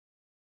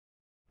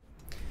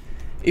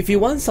If you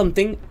want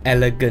something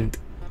elegant,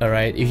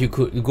 alright, if you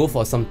could go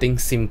for something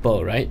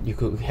simple, right, you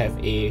could have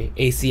a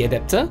AC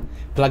adapter,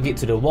 plug it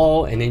to the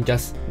wall, and then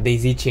just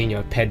daisy chain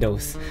your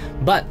pedals.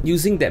 But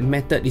using that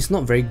method is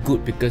not very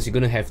good because you're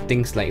going to have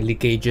things like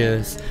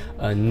leakages,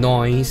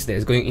 noise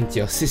that's going into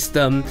your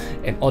system,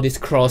 and all this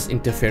cross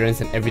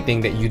interference and everything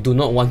that you do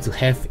not want to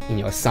have in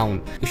your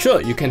sound. Sure,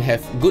 you can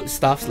have good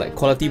stuffs like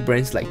quality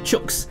brands like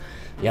Chooks.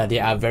 Yeah,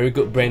 they are a very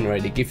good brand,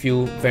 right? They give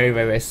you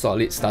very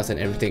solid stuffs and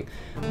everything.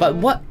 But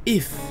what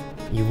if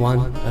you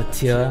want a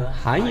tier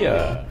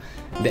higher?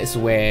 That's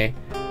where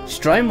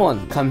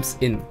Strymon comes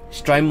in.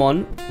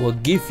 Strymon will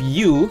give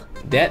you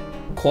that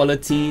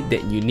quality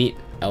that you need,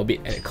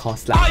 albeit at a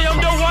cost like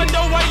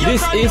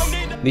this is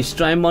the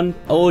Strymon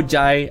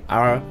Ojai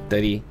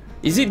R30.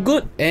 Is it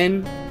good?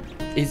 And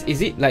is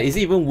it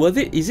even worth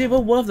it? Is it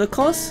even worth the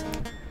cost?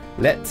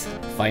 Let's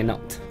find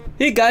out.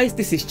 Hey guys,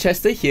 this is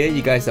Chester here.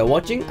 You guys are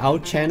watching our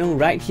channel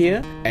right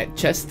here at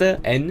Chester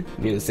and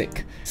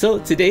Music. So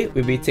today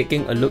we'll be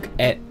taking a look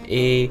at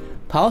a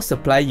power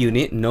supply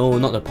unit. No,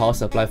 not the power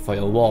supply for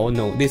your wall.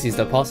 No, this is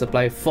the power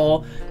supply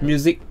for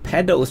music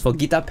pedals, for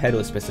guitar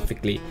pedals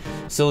specifically.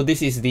 So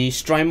this is the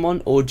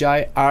Strymon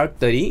Ojai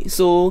R30.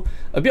 So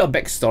a bit of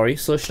backstory.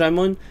 So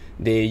Strymon,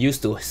 they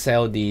used to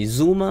sell the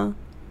Zuma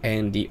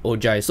and the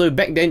Ojai. So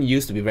back then it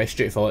used to be very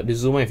straightforward. The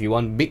Zuma if you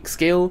want big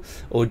scale,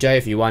 Ojai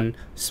if you want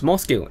small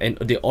scale, and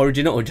the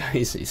original Ojai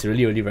is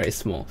really very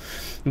small.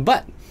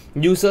 But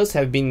users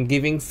have been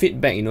giving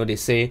feedback, you know, they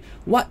say,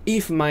 what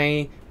if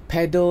my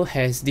pedal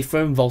has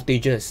different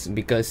voltages?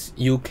 Because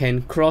you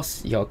can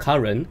cross your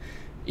current.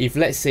 If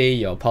let's say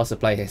your power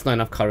supply has not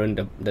enough current,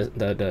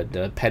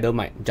 the pedal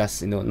might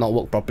just, you know, not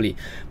work properly.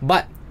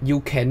 But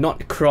you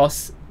cannot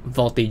cross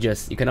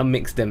voltages, you cannot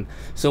mix them.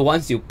 So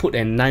once you put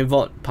a 9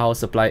 volt power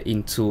supply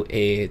into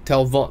a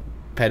 12 volt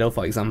pedal,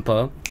 for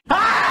example,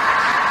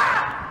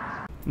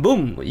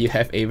 boom, you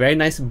have a very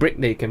nice brick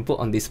that you can put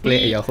on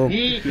display at your home.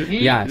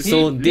 Yeah,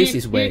 so this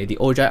is where the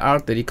Ojai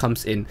R30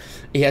 comes in.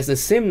 It has the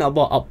same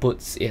number of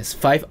outputs. It has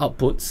 5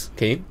 outputs,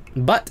 okay,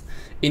 but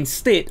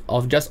instead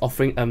of just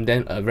offering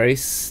them a very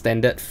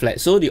standard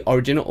flat, so the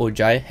original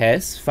Ojai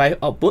has 5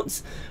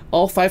 outputs.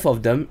 All 5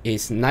 of them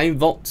is 9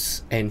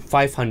 volts and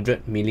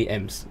 500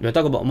 milliamps. We'll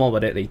talk about more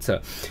about that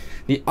later.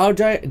 The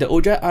Ojai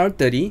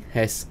R30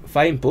 has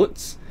 5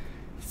 inputs,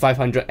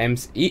 500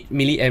 amps each,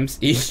 milliamps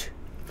each,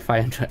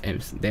 500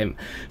 amps, damn,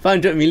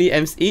 500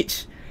 milliamps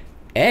each,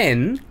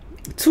 and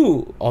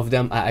 2 of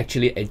them are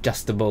actually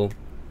adjustable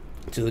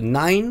to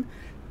 9,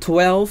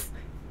 12,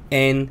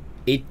 and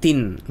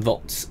 18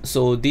 volts.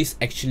 So this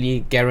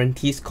actually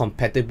guarantees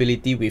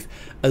compatibility with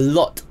a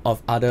lot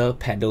of other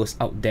pedals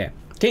out there.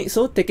 Okay,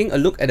 so taking a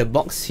look at the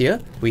box here,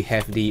 we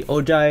have the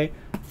Ojai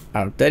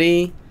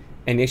R30,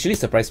 and it actually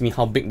surprised me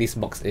how big this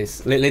box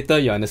is. Later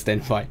you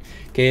understand why.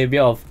 Okay, a bit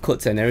of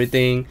codes and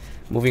everything.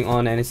 Moving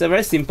on, and it's a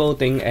very simple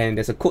thing, and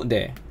there's a quote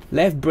there.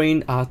 Left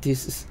brain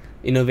artists,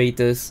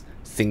 innovators,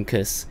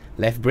 thinkers.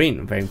 Left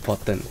brain, very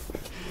important.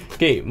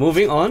 Okay,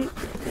 moving on.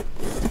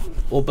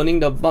 Opening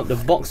the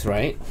box,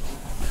 right?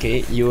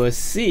 Okay, you will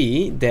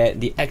see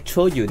that the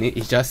actual unit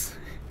is just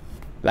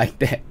like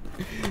that.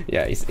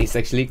 Yeah, it's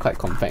actually quite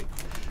compact.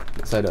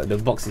 So the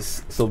box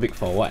is so big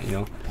for what, you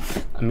know?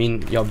 I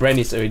mean, your brand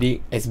is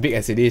already as big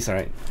as it is,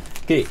 right?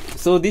 Okay,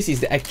 so this is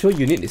the actual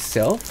unit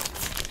itself.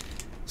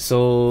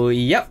 So,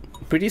 yep,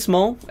 pretty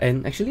small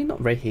and actually not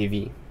very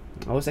heavy.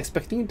 I was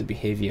expecting it to be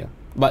heavier,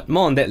 but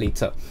more on that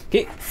later.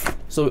 Okay,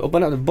 so we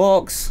open up the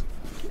box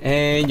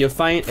and you'll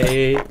find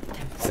a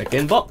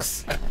second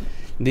box.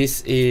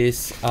 This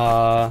is,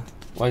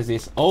 what is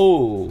this?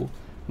 Oh,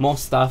 more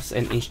stuffs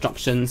and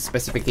instructions,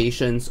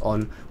 specifications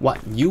on what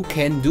you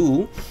can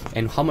do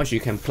and how much you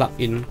can plug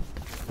in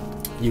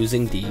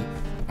using the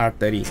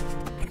R30.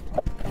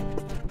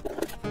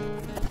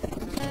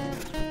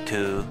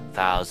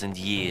 2,000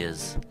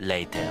 years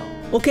later.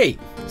 Okay,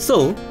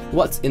 so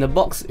what's in the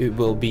box? It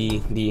will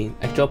be the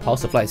actual power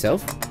supply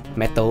itself,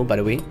 metal by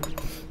the way.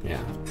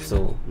 Yeah,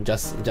 so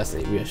just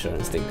a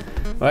reassurance thing.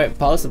 Alright,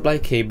 power supply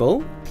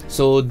cable.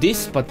 So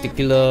this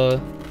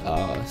particular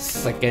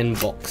second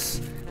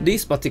box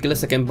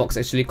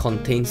actually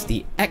contains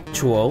the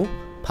actual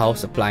power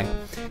supply.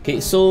 Okay,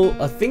 so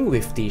a thing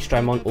with the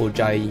Strymon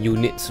Ojai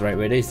units, right,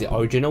 whether it's the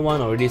original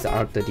one or it is the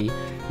R30,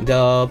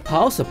 the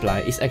power supply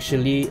is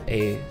actually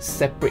a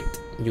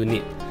separate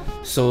unit.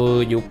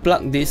 So you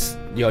plug this,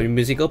 your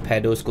musical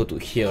pedals go to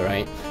here,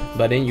 right,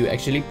 but then you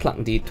actually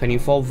plug the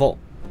 24 volt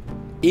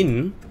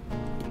in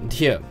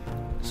here.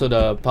 So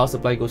the power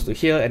supply goes to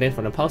here, and then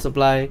from the power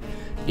supply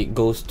it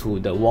goes to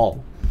the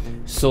wall.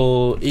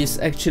 So it's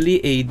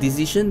actually a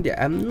decision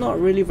that I'm not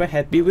really very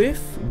happy with,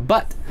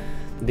 but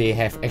they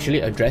have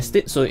actually addressed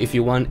it. So if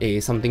you want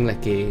something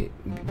like a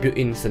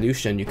built-in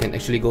solution, you can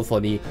actually go for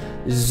the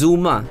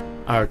Zuma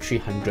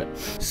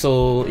R300.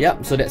 So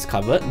yeah, so that's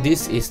covered.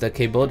 This is the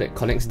cable that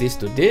connects this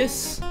to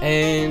this,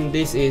 and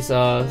this is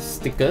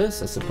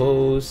stickers, I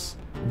suppose.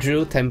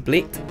 drill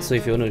template. So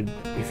if you want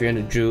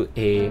to drill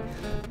a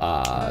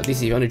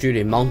if you want to drill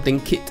a mounting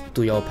kit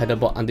to your pedal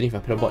board underneath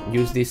your pedal board,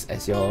 use this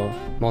as your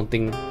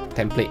mounting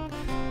template.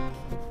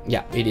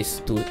 Yeah, it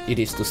is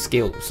to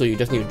scale. So you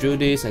just need to drill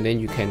this and then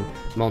you can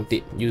mount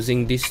it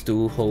using these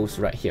two holes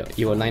right here.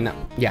 It will line up.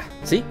 Yeah,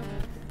 see?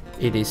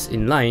 It is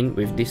in line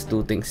with these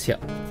two things here.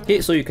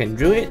 Okay, so you can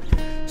drill it.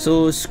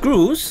 So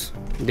screws,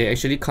 they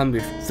actually come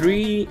with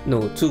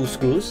two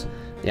screws.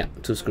 Yeah,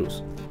 2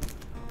 screws.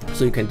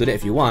 So you can do that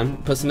if you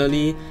want.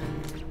 Personally,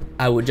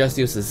 I would just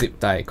use a zip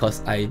tie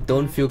because I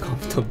don't feel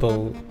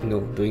comfortable,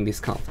 doing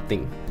this kind of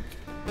thing.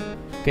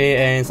 Okay,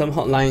 and some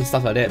hotline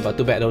stuff like that, but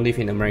too bad I don't live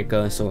in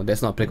America, so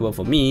that's not applicable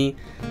for me.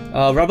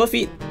 Rubber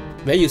feet,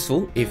 very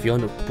useful if you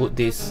want to put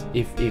this.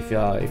 If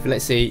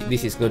let's say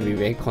this is going to be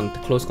very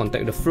close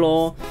contact with the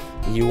floor,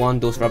 you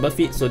want those rubber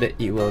feet so that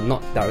it will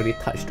not directly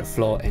touch the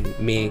floor and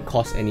may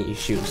cause any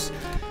issues.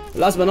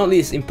 Last but not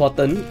least,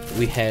 important,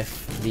 we have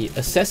the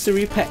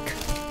accessory pack.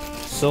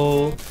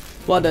 So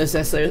what does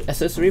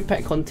accessory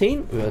pack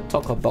contain? We'll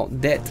talk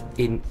about that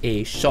in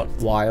a short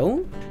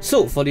while.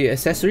 So for the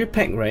accessory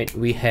pack, right,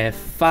 we have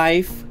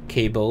 5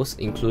 cables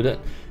included.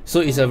 So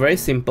it's a very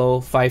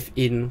simple 5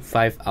 in,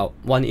 5 out,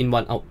 1 in,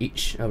 1 out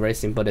each. Very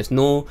simple. There's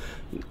no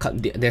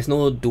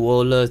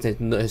dualers,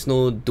 there's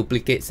no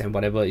duplicates and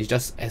whatever. It's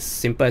just as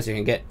simple as you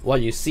can get.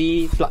 What you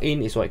see plug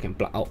in is what you can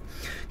plug out.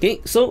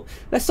 Okay, so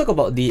let's talk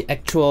about the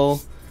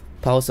actual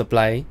power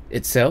supply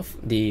itself,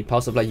 the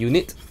power supply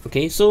unit.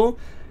 Okay, so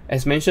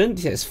as mentioned,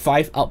 this has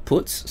 5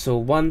 outputs. So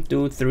 1,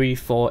 2, 3,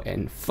 4,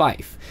 and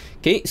 5.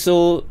 Okay,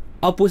 so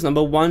outputs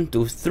number 1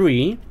 to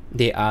 3,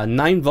 they are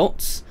 9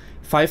 volts.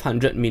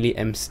 500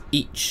 milliamps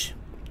each.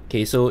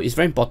 Okay, so it's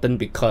very important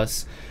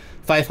because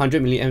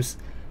 500 milliamps,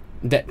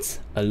 that's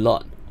a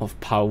lot of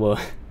power.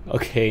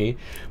 Okay,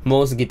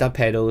 most guitar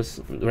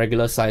pedals,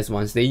 regular size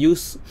ones,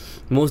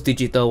 most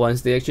digital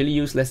ones, they actually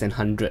use less than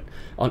 100.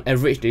 On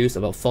average, they use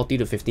about 40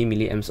 to 50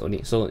 milliamps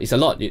only. So it's a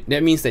lot.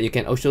 That means that you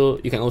can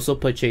also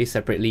purchase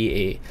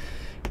separately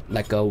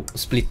like a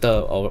splitter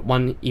or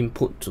 1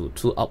 input to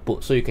 2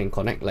 output. So you can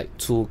connect like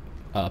 2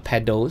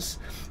 pedals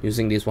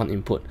using this 1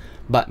 input.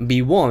 But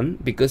be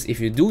warned, because if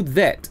you do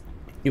that,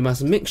 you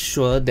must make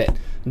sure that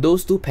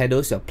those 2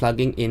 pedals you're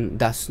plugging in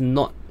does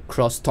not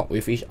cross talk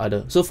with each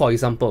other. So for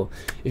example,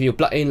 if you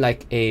plug in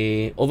like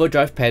a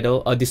overdrive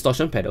pedal, a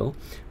distortion pedal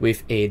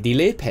with a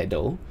delay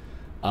pedal,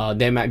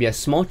 there might be a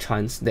small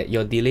chance that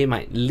your delay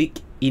might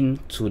leak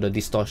into the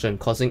distortion,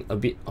 causing a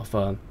bit of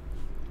a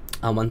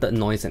unwanted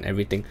noise and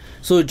everything.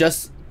 So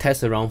just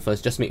test around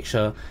first, just make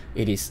sure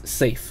it is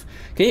safe.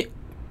 Okay,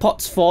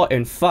 ports 4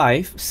 and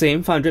 5,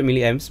 same 500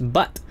 milliamps,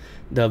 but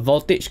the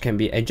voltage can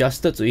be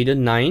adjusted to either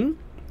 9,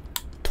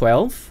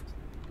 12,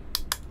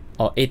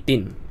 or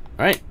 18.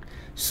 Alright,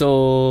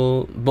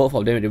 so both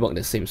of them, they work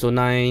the same. So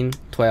 9,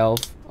 12,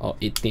 or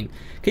 18.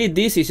 Okay,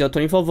 this is your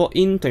 24 volt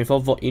in, 24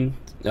 volt in,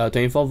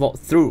 24 volt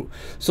through.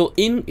 So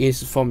in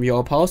is from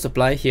your power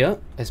supply here,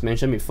 as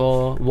mentioned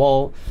before.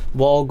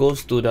 Wall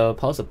goes to the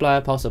power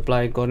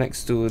supply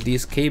connects to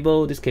this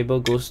cable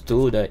goes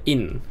to the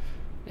in,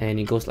 and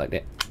it goes like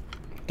that.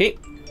 Okay,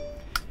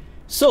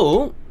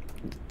 so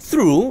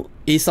through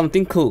is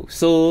something cool.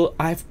 So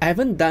I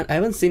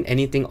haven't seen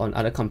anything on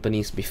other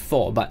companies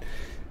before, but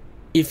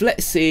if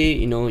let's say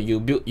you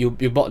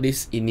bought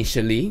this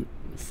initially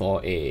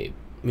for a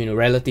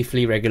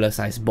relatively regular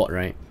size board,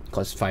 right?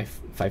 Because five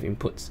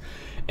inputs,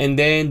 and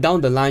then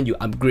down the line you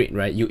upgrade,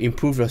 right? You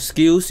improve your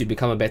skills, you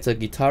become a better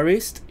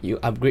guitarist, you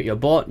upgrade your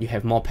board, you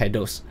have more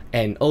pedals,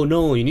 and oh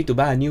no, you need to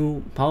buy a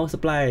new power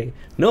supply.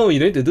 No, you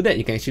don't need to do that.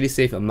 You can actually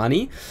save your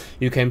money.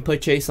 You can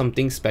purchase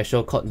something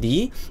special called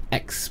the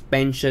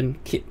expansion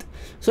kit.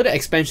 So the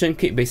expansion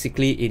kit,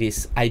 basically it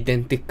is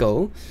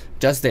identical,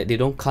 just that they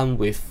don't come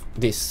with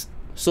this.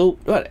 So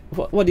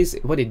what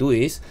they do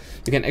is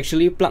you can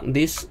actually plug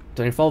this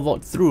 24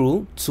 volt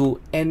through to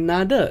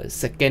another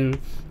second,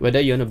 whether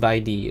you want to buy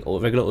the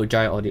regular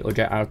Ojai or the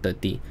Ojai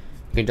R30. You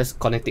can just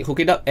connect it, hook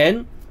it up,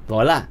 and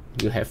voila,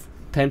 you have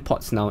 10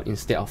 ports now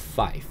instead of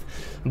 5.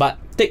 But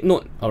take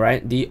note,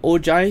 alright, the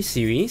Ojai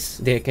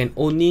series, you can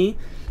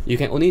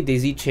only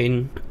daisy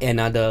chain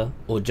another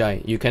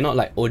Ojai. You cannot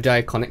like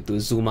Ojai connect to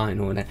Zuma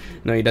and all that.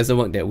 No, it doesn't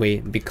work that way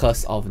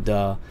because of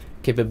the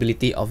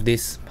capability of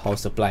this power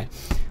supply.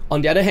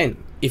 On the other hand,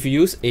 if you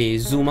use a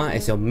Zuma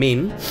as your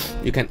main,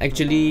 you can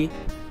actually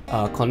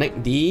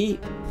connect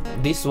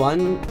this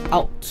one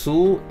out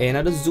to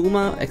another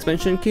Zuma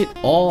expansion kit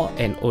or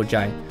an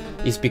Ojai.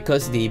 It's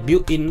because the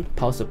built-in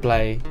power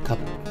supply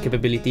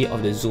capability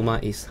of the Zuma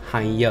is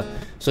higher,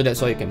 so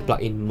that's why you can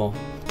plug in more.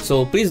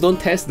 So please don't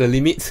test the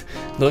limits.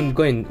 Don't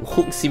go and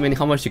see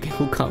how much you can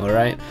hook up,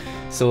 alright?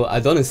 So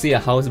I don't want to see a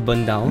house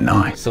burn down.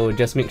 Nice. So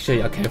just make sure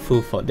you're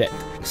careful for that.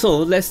 So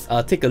let's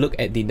take a look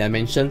at the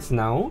dimensions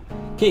now.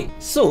 Okay,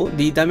 so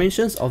the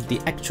dimensions of the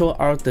actual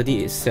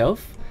R30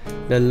 itself.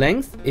 The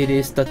length, it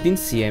is 13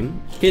 cm.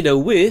 Okay, the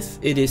width,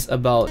 it is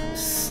about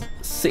 6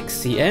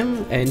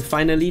 cm. And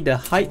finally the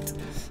height,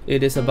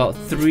 it is about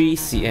 3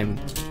 cm.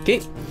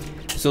 Okay,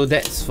 So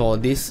that's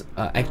for this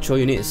actual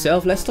unit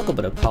itself. Let's talk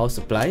about the power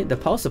supply. The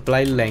power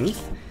supply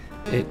length,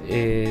 it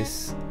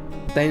is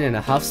 10.5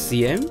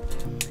 cm.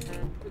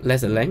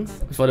 That's the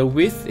length. For the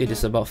width, it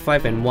is about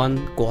 5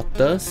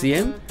 1/4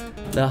 cm.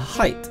 The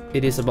height,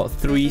 it is about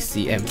 3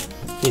 cm.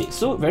 Okay,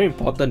 so very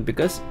important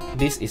because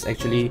this is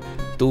actually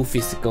 2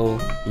 physical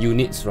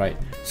units, right?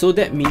 So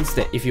that means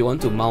that if you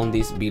want to mount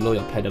this below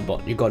your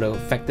pedalboard, you gotta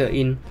factor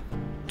in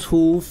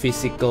 2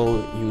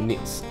 physical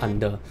units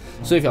under.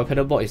 So if your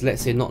pedalboard is, let's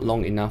say, not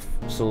long enough,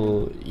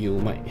 so you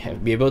might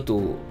be able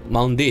to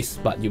mount this,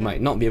 but you might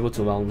not be able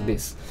to mount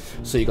this.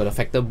 So you gotta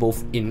factor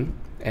both in,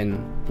 and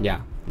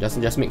yeah,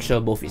 just make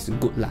sure both is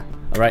good lah.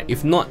 Alright,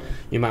 if not,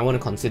 you might want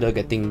to consider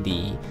getting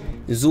the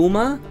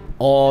zoomer,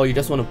 or you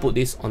just want to put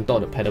this on top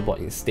of the pedalboard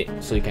instead,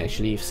 so you can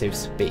actually save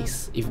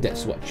space if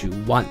that's what you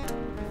want.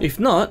 If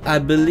not, I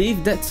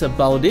believe that's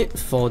about it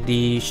for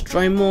the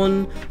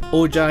Strymon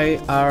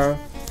Ojai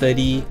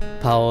R30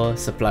 power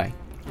supply.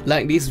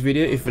 Like this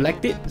video if you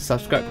liked it,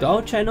 subscribe to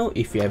our channel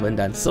if you haven't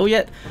done so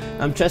yet.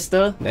 I'm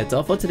Chester, that's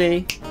all for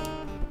today.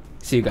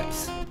 See you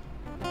guys.